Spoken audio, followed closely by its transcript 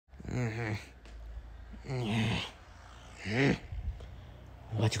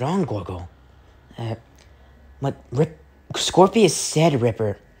What's wrong, Gorgo? Scorpius said,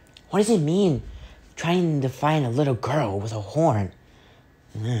 Ripper. What does it mean, trying to find a little girl with a horn?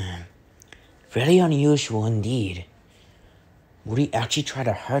 Really unusual indeed. Would he actually try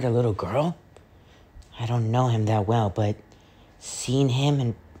to hurt a little girl? I don't know him that well, but seeing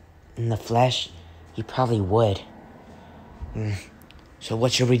him in the flesh, he probably would. So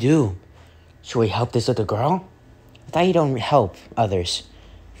what should we do? Should we help this little girl? I thought you don't help others.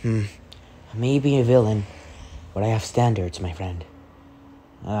 I may be a villain, but I have standards, my friend.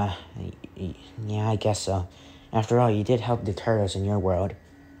 Yeah, I guess so. After all, you did help the turtles in your world.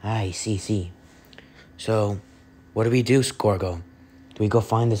 See. So, what do we do, Scorgo? Do we go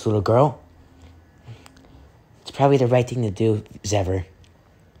find this little girl? It's probably the right thing to do, Zever.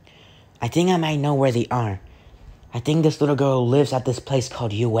 I think I might know where they are. I think this little girl lives at this place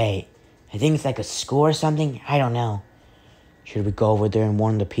called UA. I think it's like a school or something. I don't know. Should we go over there and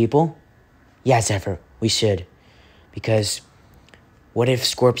warn the people? Yeah, Zephyr, we should. Because what if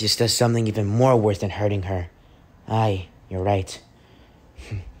Scorpius does something even more worse than hurting her? Aye, you're right.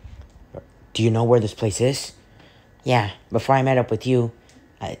 Do you know where this place is? Yeah, before I met up with you,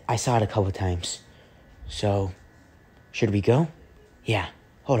 I saw it a couple times. So, should we go? Yeah,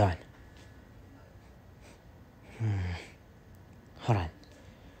 hold on. Hold on.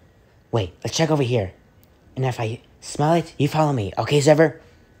 Wait, let's check over here. And if I smell it, you follow me. Okay, Zever?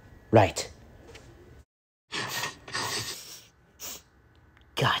 Right.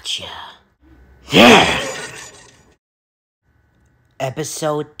 Gotcha. Yeah!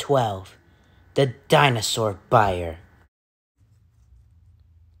 Episode 12. The Dinosaur Buyer.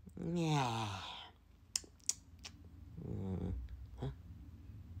 Yeah. Huh?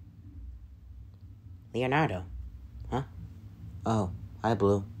 Leonardo. Huh? Oh, hi,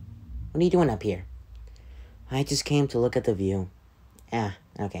 Blue. What are you doing up here? I just came to look at the view. Ah,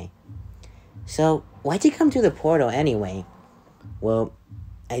 okay. So, why'd you come to the portal anyway? Well,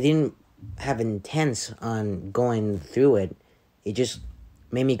 I didn't have intents on going through it. It just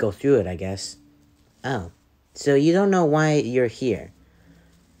made me go through it, I guess. Oh, so you don't know why you're here?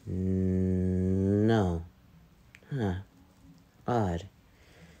 No. Huh. Odd.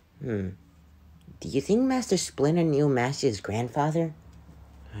 Do you think Master Splinter knew Master's grandfather?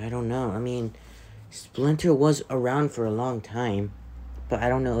 I don't know. I mean, Splinter was around for a long time, but I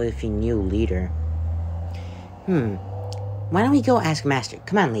don't know if he knew Leader. Why don't we go ask Master?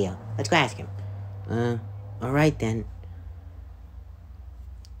 Come on, Leo. Let's go ask him. Alright then.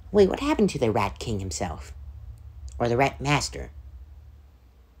 Wait, what happened to the Rat King himself? Or the Rat Master?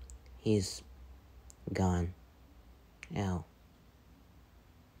 He's gone. Oh.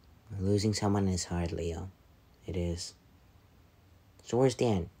 Losing someone is hard, Leo. It is. So where's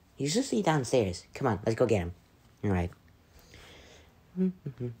Dan? He's just downstairs. Come on, let's go get him. Alright. Here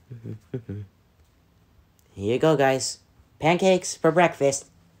you go, guys. Pancakes for breakfast,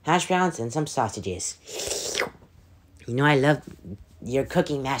 hash browns, and some sausages. You know I love your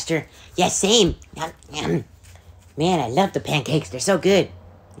cooking, Master. Yeah, same. Man, I love the pancakes. They're so good.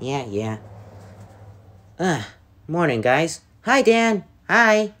 Yeah. Morning, guys. Hi, Dan.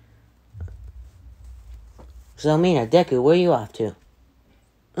 Hi. So, Mina, Deku, where are you off to?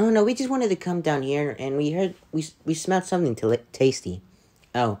 Oh, no, we just wanted to come down here, and we smelled something tasty.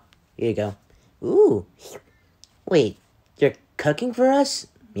 Oh, here you go. Ooh. Wait, you're cooking for us?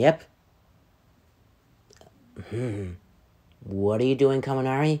 Yep. What are you doing,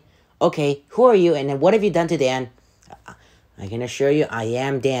 Kaminari? Okay, who are you, and then what have you done to Dan? I can assure you, I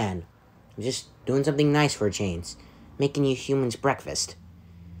am Dan. I'm just doing something nice for a change. Making you humans breakfast.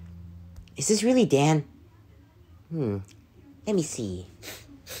 Is this really Dan? Let me see.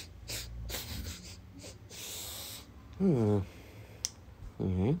 Do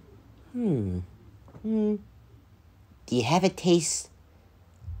you have a taste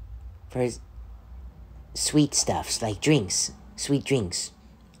for sweet stuffs, like drinks? Sweet drinks?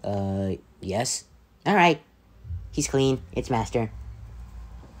 Yes. Alright. He's clean. It's Master.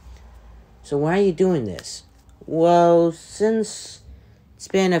 So why are you doing this? Well, since it's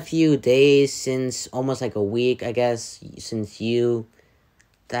been a few days, since almost like a week, I guess, since you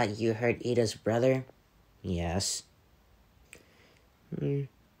thought you hurt Ida's brother. Yes.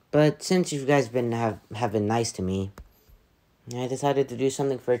 But since you guys have been nice to me, I decided to do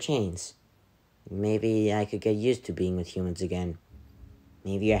something for a change. Maybe I could get used to being with humans again.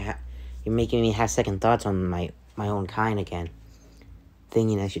 Maybe you're making me have second thoughts on my own kind again.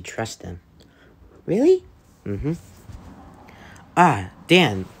 Thinking I should trust them. Really?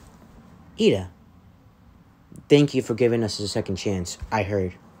 Dan. Ida. Thank you for giving us a second chance. I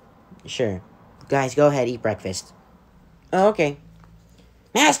heard. Sure. Guys, go ahead, eat breakfast. Oh, okay.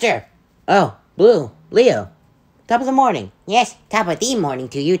 Master! Oh, Blue, Leo. Top of the morning. Yes, top of the morning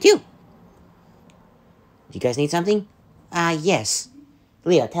to you too. Do you guys need something? Yes.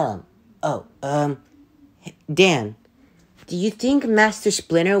 Leo, tell him. Oh, Dan, do you think Master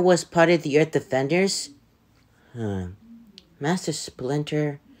Splinter was part of the Earth Defenders? Master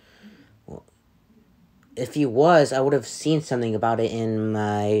Splinter... Well, if he was, I would have seen something about it in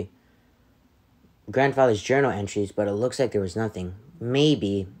my grandfather's journal entries, but it looks like there was nothing.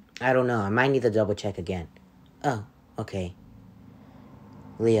 Maybe. I don't know. I might need to double check again. Oh, okay.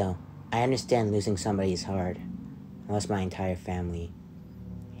 Leo, I understand losing somebody is hard. I lost my entire family.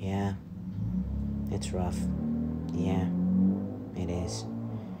 Yeah. It's rough. Yeah. It is.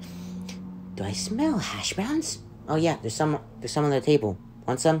 Do I smell hash browns? Oh yeah, there's some on the table.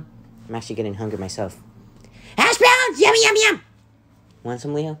 Want some? I'm actually getting hungry myself. Hash browns! Yummy, yum, yum! Want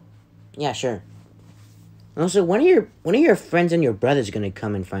some, Leo? Yeah, sure. Also, when are your friends and your brothers gonna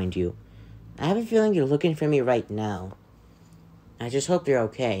come and find you? I have a feeling you're looking for me right now. I just hope they're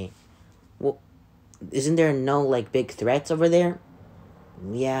okay. Well, isn't there no, like, big threats over there?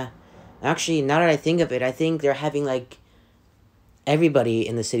 Yeah. Actually, now that I think of it, I think they're having, like, everybody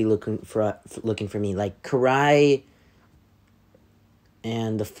in the city looking for me. Like, Karai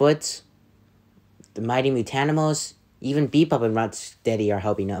and the Foot, the Mighty Mutanimals, even Bebop and Rocksteady are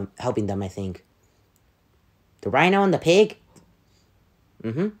helping them, I think. The Rhino and the Pig?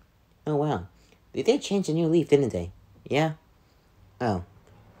 Mm-hmm. Oh, wow. They changed a new leaf, didn't they? Yeah. Oh.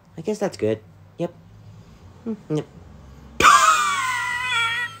 I guess that's good. Yep. Yep.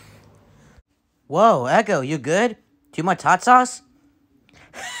 Whoa, Echo, you good? Too much hot sauce?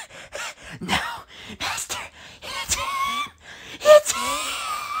 No, Master, it's him! It's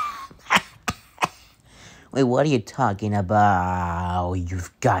him! Wait, what are you talking about?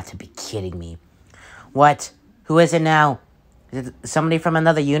 You've got to be kidding me. What? Who is it now? Is it somebody from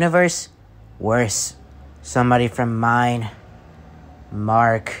another universe? Worse. Somebody from mine.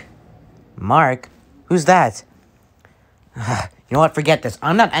 Mark. Mark? Who's that? You know what? Forget this.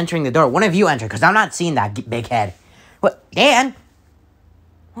 I'm not entering the door. One of you enter, because I'm not seeing that big head. What? Dan?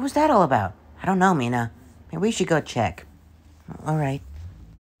 What was that all about? I don't know, Mina. Maybe we should go check. Alright.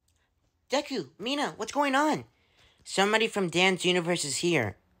 Deku, Mina, what's going on? Somebody from Dan's universe is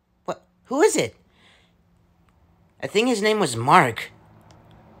here. What? Who is it? I think his name was Mark.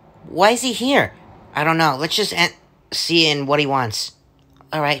 Why is he here? I don't know. Let's just see in what he wants.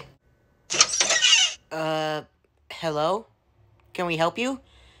 Alright. Hello? Can we help you?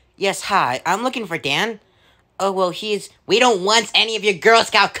 Yes, hi. I'm looking for Dan. Oh, well, We don't want any of your Girl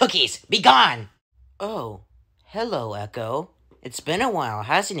Scout cookies! Be gone! Oh. Hello, Echo. It's been a while,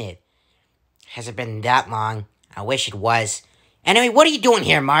 hasn't it? Hasn't been that long. I wish it was. Anyway, what are you doing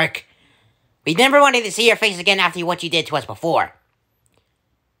here, Mark? We never wanted to see your face again after what you did to us before.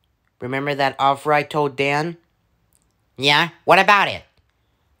 Remember that offer I told Dan? Yeah? What about it?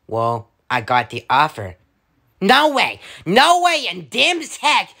 Well, I got the offer. No way! No way in damn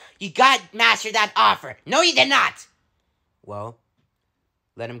heck you got mastered that offer! No, you did not! Well,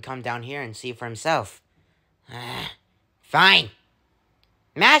 let him come down here and see for himself. Fine.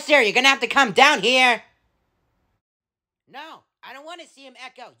 Master, you're gonna have to come down here! No, I don't want to see him,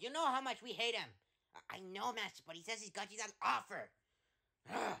 Echo. You know how much we hate him. I know, Master, but he says he's got you that offer.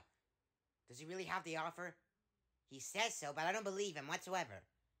 Ugh. Does he really have the offer? He says so, but I don't believe him whatsoever.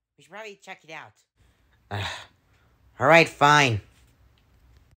 We should probably check it out. Alright, fine.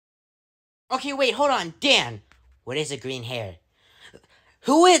 Okay, wait, hold on. Dan, what is the green hair?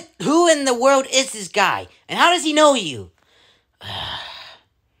 Who in the world is this guy? And how does he know you?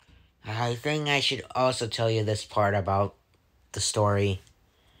 I think I should also tell you this part about the story.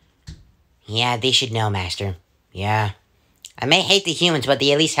 Yeah, they should know, Master. Yeah. I may hate the humans, but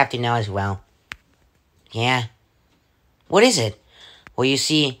they at least have to know as well. Yeah. What is it? Well, you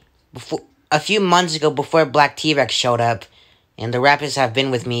see, a few months ago, before Black T-Rex showed up, and the raptors have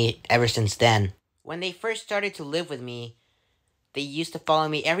been with me ever since then. When they first started to live with me, they used to follow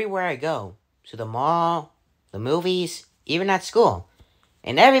me everywhere I go. To the mall, the movies, even at school.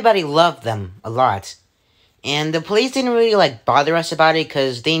 And everybody loved them a lot. And the police didn't really, bother us about it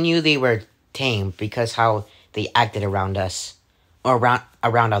because they knew they were tame because how they acted around us. Or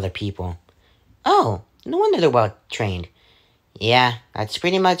around other people. Oh, no wonder they're well trained. Yeah, that's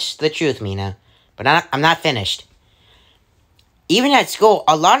pretty much the truth, Mina. But I'm not finished. Even at school,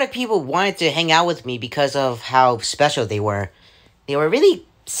 a lot of people wanted to hang out with me because of how special they were. They were really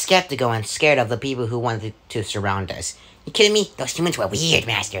skeptical and scared of the people who wanted to surround us. You kidding me? Those humans were weird,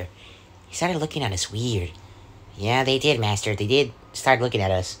 Master. They started looking at us weird. Yeah, they did, Master. They did start looking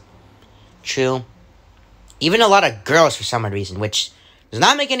at us. True. Even a lot of girls for some reason, which does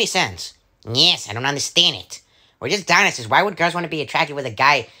not make any sense. Yes, I don't understand it. We're just dinosaurs. Why would girls want to be attracted with a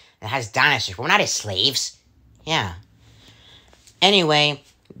guy that has dinosaurs? We're not his slaves. Yeah. Anyway,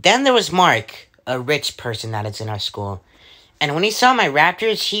 then there was Mark, a rich person that is in our school. And when he saw my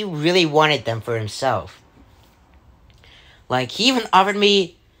raptors, he really wanted them for himself. Like, he even offered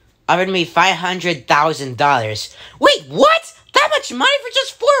me $500,000. Wait, what? That much money for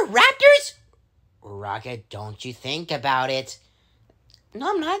just 4 raptors? Rocket, don't you think about it. No,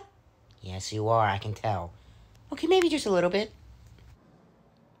 I'm not. Yes, you are, I can tell. Okay, maybe just a little bit.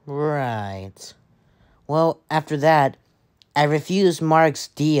 Right. Well, after that, I refused Mark's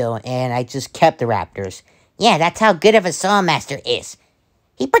deal and I just kept the raptors. Yeah, that's how good of a Sawmaster is.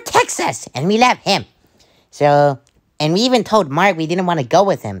 He protects us, and we love him. So, and we even told Mark we didn't want to go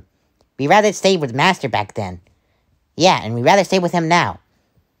with him. We rather stay with Master back then. Yeah, and we rather stay with him now.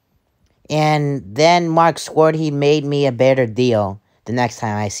 And then Mark swore he made me a better deal the next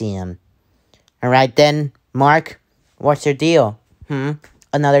time I see him. Alright then, Mark, what's your deal?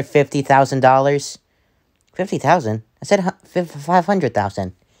 Another $50,000? 50,000? I said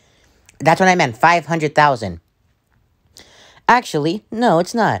 500,000. That's what I meant, 500,000. Actually, no,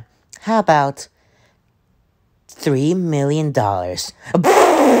 it's not. How about $3 million?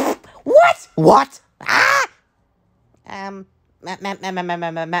 What? What? Ah!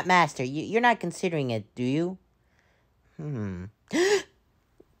 Master, you're not considering it, do you?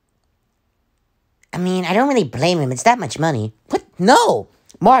 I mean, I don't really blame him. It's that much money. What? No!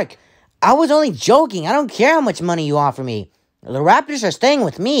 Mark, I was only joking. I don't care how much money you offer me. The Raptors are staying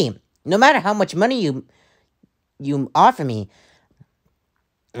with me. No matter how much money you offer me.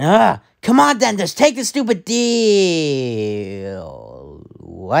 Come on then, just take the stupid deal.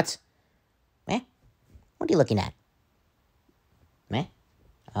 What? Eh? What are you looking at? Eh?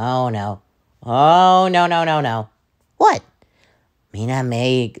 Oh no. Oh no. What? Mina,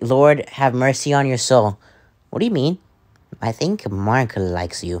 may Lord have mercy on your soul. What do you mean? I think Mark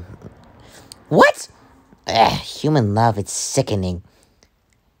likes you. What? Human love, it's sickening.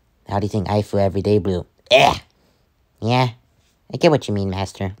 How do you think I feel every day, Blue? Yeah, I get what you mean,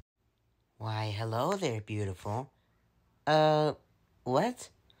 Master. Why, hello there, beautiful. What?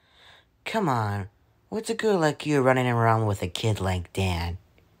 Come on. What's a girl like you running around with a kid like Dan?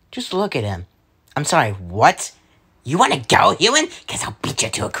 Just look at him. I'm sorry, what? You want to go, human? Because I'll beat you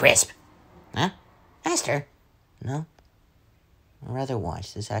to a crisp. Huh? Master? No. I'd rather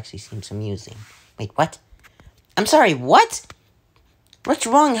watch. This actually seems amusing. Wait, what? I'm sorry, what? What's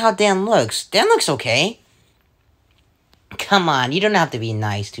wrong how Dan looks? Dan looks okay. Come on, you don't have to be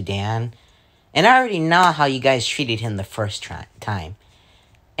nice to Dan. And I already know how you guys treated him the first time.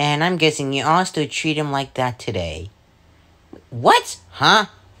 And I'm guessing you all still treat him like that today. What? Huh?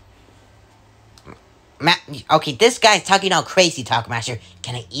 Okay, this guy's talking all crazy talk, Master.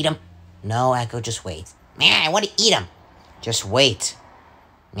 Can I eat him? No, Echo, just wait. Man, I want to eat him. Just wait.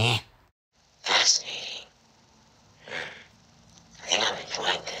 Man. Fascinating. I think I'm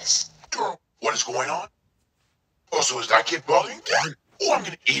enjoying this. Girl, what is going on? Oh, so is that kid bugging Dan? Oh, I'm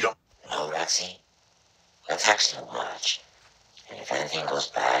gonna eat him. No, Rexy. Let's actually watch. And if anything goes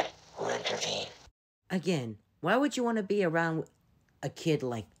bad, we'll intervene. Again, why would you want to be around a kid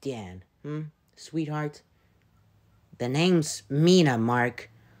like Dan? Sweetheart? The name's Mina, Mark.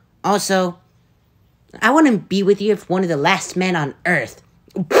 Also, I wouldn't be with you if one of the last men on Earth.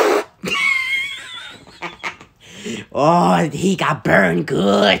 Oh, he got burned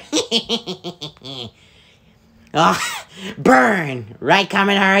good. Oh, burn! Right,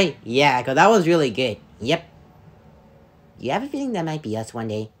 Kaminari? Yeah, because that was really good. Yep. You have a feeling that might be us one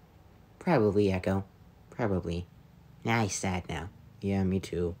day? Probably, Echo. Probably. Nah, he's sad now. Yeah, me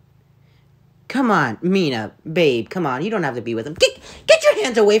too. Come on, Mina, babe, come on. You don't have to be with him. Get your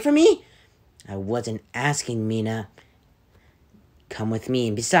hands away from me! I wasn't asking, Mina. Come with me.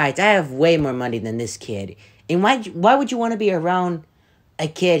 And besides, I have way more money than this kid. And why would you want to be around a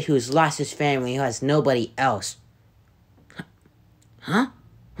kid who's lost his family, who has nobody else? Huh?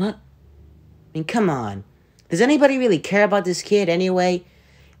 What? I mean, come on. Does anybody really care about this kid anyway?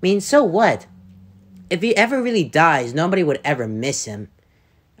 I mean, so what? If he ever really dies, nobody would ever miss him.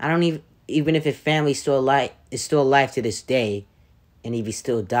 I don't even if his family's still alive to this day, and if he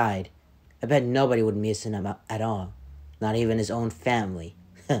still died, I bet nobody would miss him at all. Not even his own family.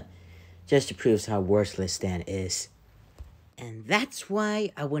 Just proves how worthless Dan is. And that's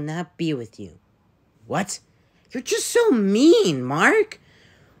why I will not be with you. What? You're just so mean, Mark.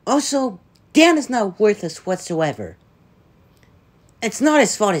 Also, Dan is not worthless whatsoever. It's not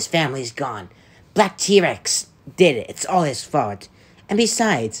his fault his family's gone. Black T-Rex did it. It's all his fault. And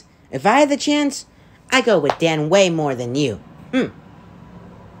besides, If I had the chance, I'd go with Dan way more than you.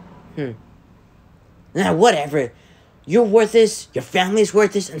 Nah, whatever. You're worth this, your family's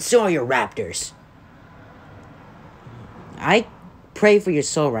worth this, and so are your raptors. I pray for your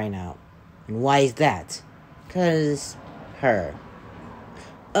soul right now. And why is that? 'Cause her.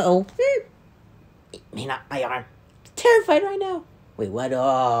 Uh-oh. Me not my arm. Terrified right now. Wait, what?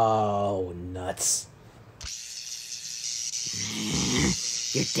 Oh, nuts.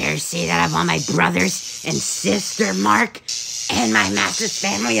 You dare say that of all my brothers and sister, Mark? And my master's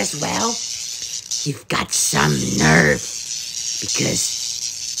family as well? You've got some nerve.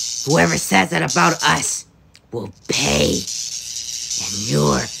 Because whoever says that about us will pay. And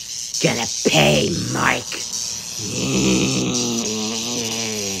you're gonna pay, Mike.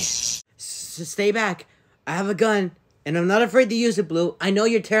 Stay back. I have a gun, and I'm not afraid to use it, Blue. I know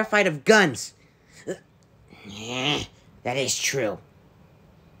you're terrified of guns. That is true.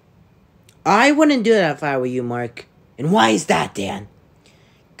 I wouldn't do that if I were you, Mark. And why is that, Dan?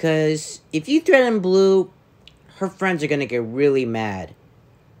 Because if you threaten Blue, her friends are gonna get really mad.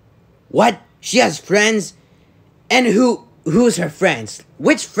 What? She has friends? And who's her friends?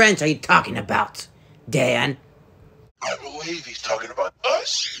 Which friends are you talking about, Dan? I believe he's talking about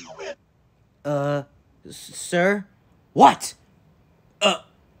us, human. Sir? What?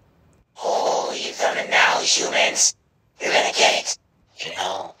 Oh, you've done it now, humans. You're gonna get it. You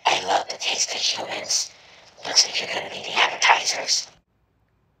know, I love the taste of humans. Looks like you're gonna be the appetizers.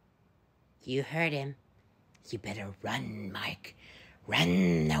 You heard him. You better run, Mike.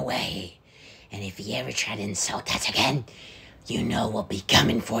 Run away. And if you ever try to insult us again, you know we'll be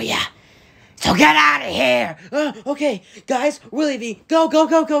coming for ya. So get out of here! Okay, guys, we're leaving. Go, go,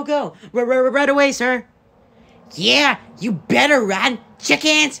 go, go, go. Right away, sir. Yeah, you better run,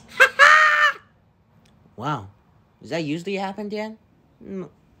 chickens! Ha ha! Wow. Does that usually happen, Dan?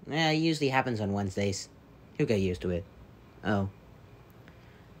 Yeah, it usually happens on Wednesdays. You'll get used to it. Oh.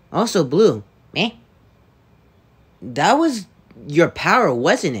 Also, Blue. Me? That was your power,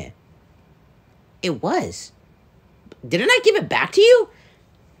 wasn't it? It was. Didn't I give it back to you?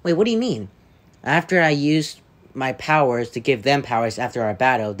 Wait, what do you mean? After I used my powers to give them powers after our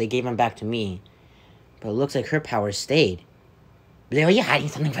battle, they gave them back to me. But it looks like her powers stayed. Blue, are you hiding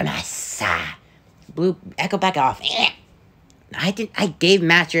something from us? Blue, echo back off. I gave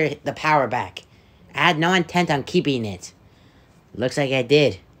Master the power back. I had no intent on keeping it. Looks like I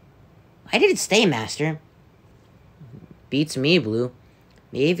did. Why did it stay, Master? Beats me, Blue.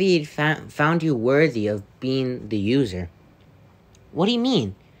 Maybe it found you worthy of being the user. What do you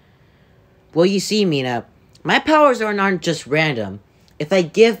mean? Well, you see, Mina, my powers aren't just random. If I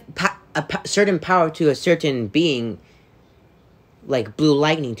give a certain power to a certain being, like Blue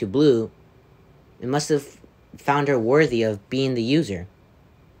Lightning to Blue, it must have found her worthy of being the user.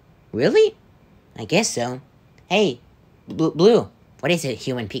 Really? I guess so. Hey, Blue, what is it,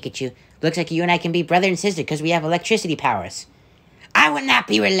 human Pikachu? Looks like you and I can be brother and sister because we have electricity powers. I would not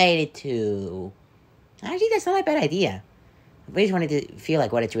be related to... Actually, that's not a bad idea. I've always wanted to feel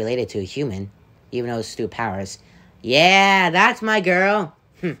like what it's related to a human, even though it's through powers. Yeah, that's my girl.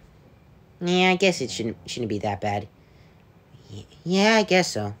 Yeah, I guess it shouldn't be that bad. Yeah, I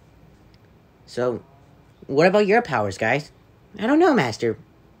guess so. So, what about your powers, guys? I don't know, Master.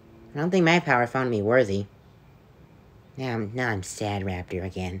 I don't think my power found me worthy. Now I'm sad, Raptor,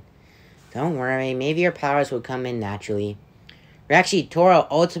 again. Don't worry, maybe your powers will come in naturally. Or actually, Toro,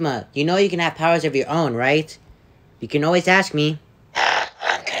 Ultima, you know you can have powers of your own, right? You can always ask me.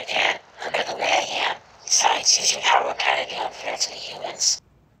 I'm good, Dan. I'm good the way I am. Besides, using power would kind of be unfair to the humans.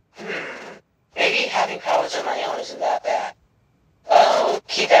 Maybe having powers of my own isn't that bad. Oh,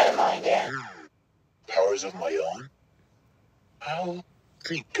 keep that in mind, Dan. Powers of my own? I'll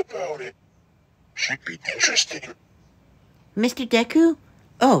think about it. Should be interesting. Mr. Deku?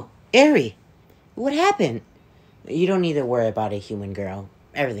 Oh, Eri. What happened? You don't need to worry about it, human girl.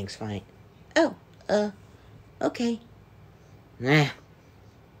 Everything's fine. Oh, okay. Nah.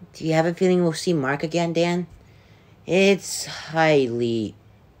 Do you have a feeling we'll see Mark again, Dan? It's highly...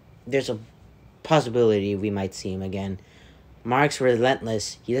 There's a possibility we might see him again. Mark's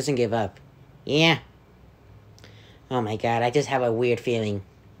relentless. He doesn't give up. Yeah. Oh my god, I just have a weird feeling.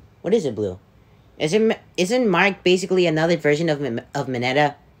 What is it, Blue? Isn't Mark basically another version of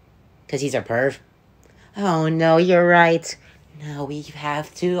Mineta? Because he's a perv? Oh no, you're right. Now we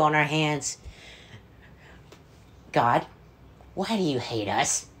have two on our hands. God, why do you hate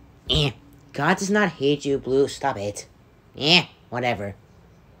us? God does not hate you, Blue. Stop it. Whatever.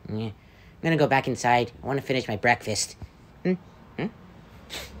 I'm gonna go back inside. I want to finish my breakfast.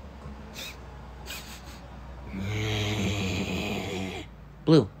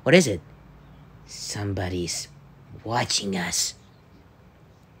 Blue, what is it? Somebody's watching us.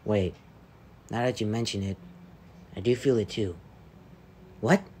 Wait, now that you mention it, I do feel it too.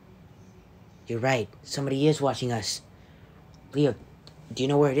 What? You're right, somebody is watching us. Leo, do you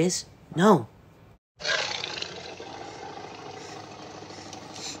know where it is? No.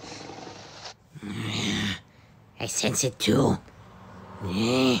 I sense it too.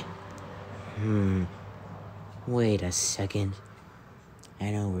 Wait a second. I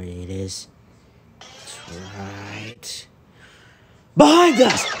know where it is. It's right behind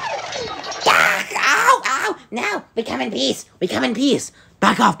us! Ow! Ow! Now! We come in peace! We come in peace!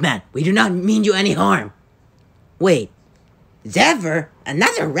 Back off, man! We do not mean you any harm! Wait, Zever?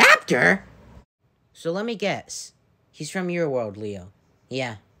 Another raptor? so let me guess. He's from your world, Leo.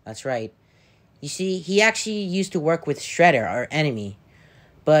 Yeah, that's right. You see, he actually used to work with Shredder, our enemy.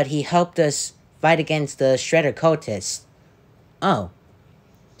 But he helped us fight against the Shredder cultists. Oh.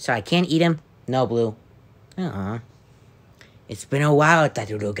 So I can't eat him? No, Blue. It's been a while,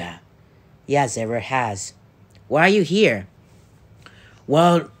 Tataruga. Yes, ever has. Why are you here?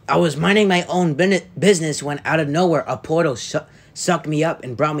 Well, I was minding my own business when out of nowhere a portal sucked me up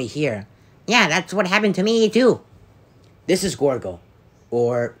and brought me here. Yeah, that's what happened to me too. This is Gorgo.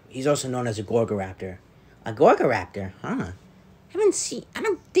 Or he's also known as a Gorgoraptor. A Gorgoraptor, huh? I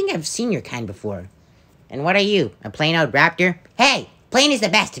don't think I've seen your kind before. And what are you, a plain old raptor? Hey, plain is the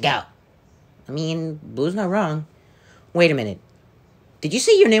best to go. I mean, Blue's not wrong. Wait a minute. Did you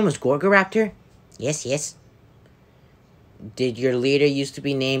say your name was Gorgoraptor? Yes, yes. Did your leader used to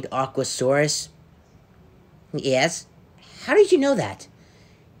be named Aquasaurus? Yes. How did you know that?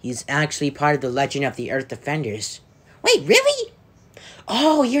 He's actually part of the Legend of the Earth Defenders. Wait, really?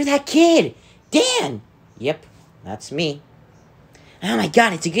 Oh, you're that kid! Dan! Yep, that's me. Oh my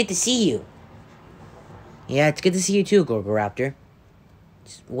god, it's good to see you. Yeah, it's good to see you too, Gorgoraptor.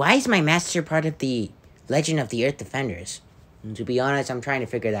 Why is my master part of the Legend of the Earth Defenders? And to be honest, I'm trying to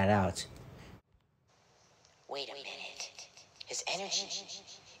figure that out. Wait a minute. His energy,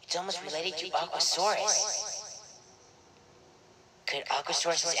 it's almost related to Aquasaurus. Could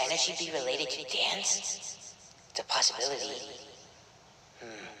Aquasaurus' energy be related to Dan's? It's a possibility.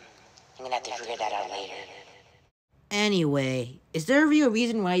 I'm gonna have to figure that out later. Anyway, is there a real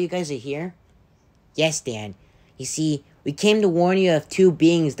reason why you guys are here? Yes, Dan. You see, we came to warn you of two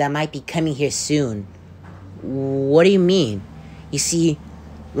beings that might be coming here soon. What do you mean? You see,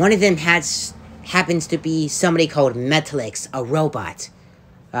 one of them happens to be somebody called Metalix, a robot.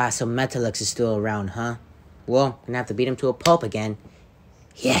 So Metalix is still around, huh? Well, gonna have to beat him to a pulp again.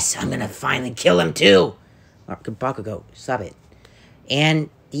 Yes, I'm gonna finally kill him too. Bakugo, stop it. And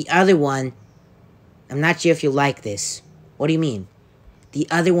the other one, I'm not sure if you like this. What do you mean? The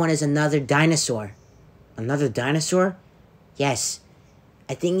other one is another dinosaur. Another dinosaur? Yes.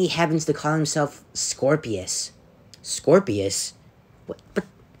 I think he happens to call himself Scorpius. Scorpius? What? But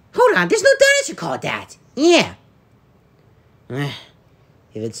hold on, there's no dinosaur called that. Yeah.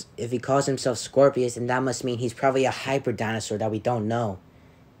 If he calls himself Scorpius, then that must mean he's probably a hyper dinosaur that we don't know.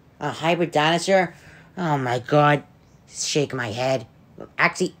 A hybrid dinosaur? Oh my god. Shake my head.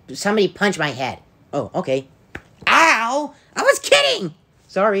 Actually, somebody punch my head. Oh, okay. Ow! I was kidding!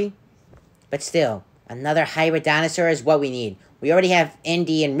 Sorry. But still, another hybrid dinosaur is what we need. We already have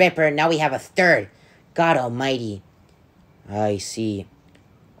Indy and Ripper, now we have a third. God almighty. I see.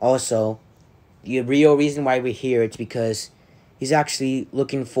 Also, the real reason why we're here is because he's actually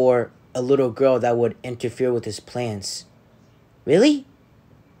looking for a little girl that would interfere with his plans. Really?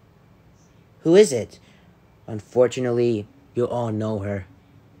 Who is it? Unfortunately, you'll all know her.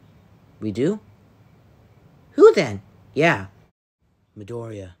 We do? Who then? Yeah.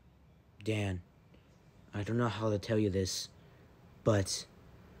 Midoriya. Dan. I don't know how to tell you this, but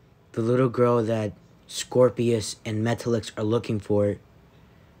the little girl that Scorpius and Metalix are looking for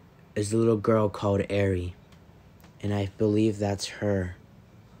is a little girl called Eri. And I believe that's her.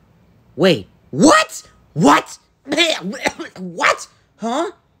 Wait, what? What? What?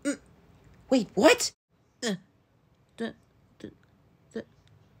 Huh? Wait, what?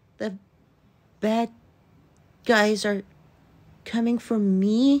 The bad guys are coming for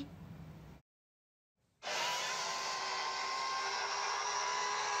me?